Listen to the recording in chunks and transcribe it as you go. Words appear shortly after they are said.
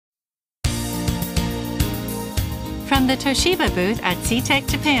from the Toshiba booth at CEATEC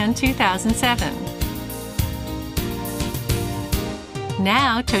Japan 2007.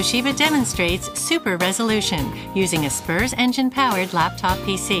 Now, Toshiba demonstrates super resolution using a SpursEngine-powered laptop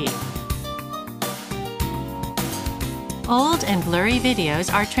PC. Old and blurry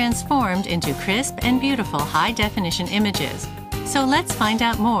videos are transformed into crisp and beautiful high-definition images. So let's find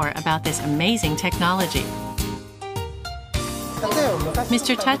out more about this amazing technology.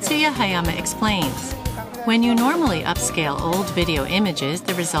 Mr. Tatsuya Hayama explains, when you normally upscale old video images,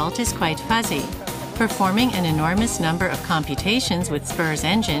 the result is quite fuzzy. Performing an enormous number of computations with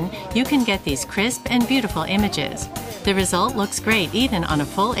SpursEngine, you can get these crisp and beautiful images. The result looks great even on a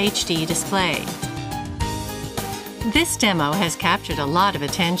full HD display. This demo has captured a lot of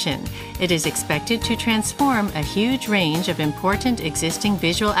attention. It is expected to transform a huge range of important existing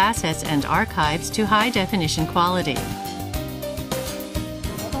visual assets and archives to high-definition quality.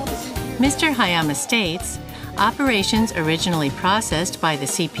 Mr. Hayama states, operations originally processed by the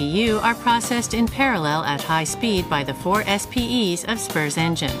CPU are processed in parallel at high speed by the 4 SPEs of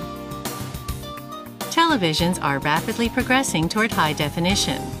SpursEngine. Televisions are rapidly progressing toward high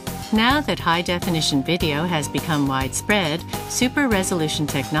definition. Now that high-definition video has become widespread, super resolution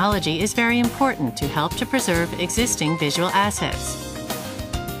technology is very important to help to preserve existing visual assets.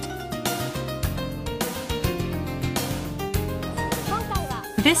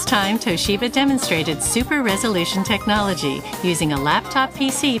 This time, Toshiba demonstrated super resolution technology using a laptop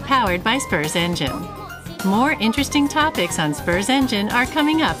PC powered by SpursEngine. More interesting topics on SpursEngine are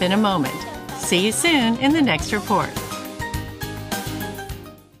coming up in a moment. See you soon in the next report.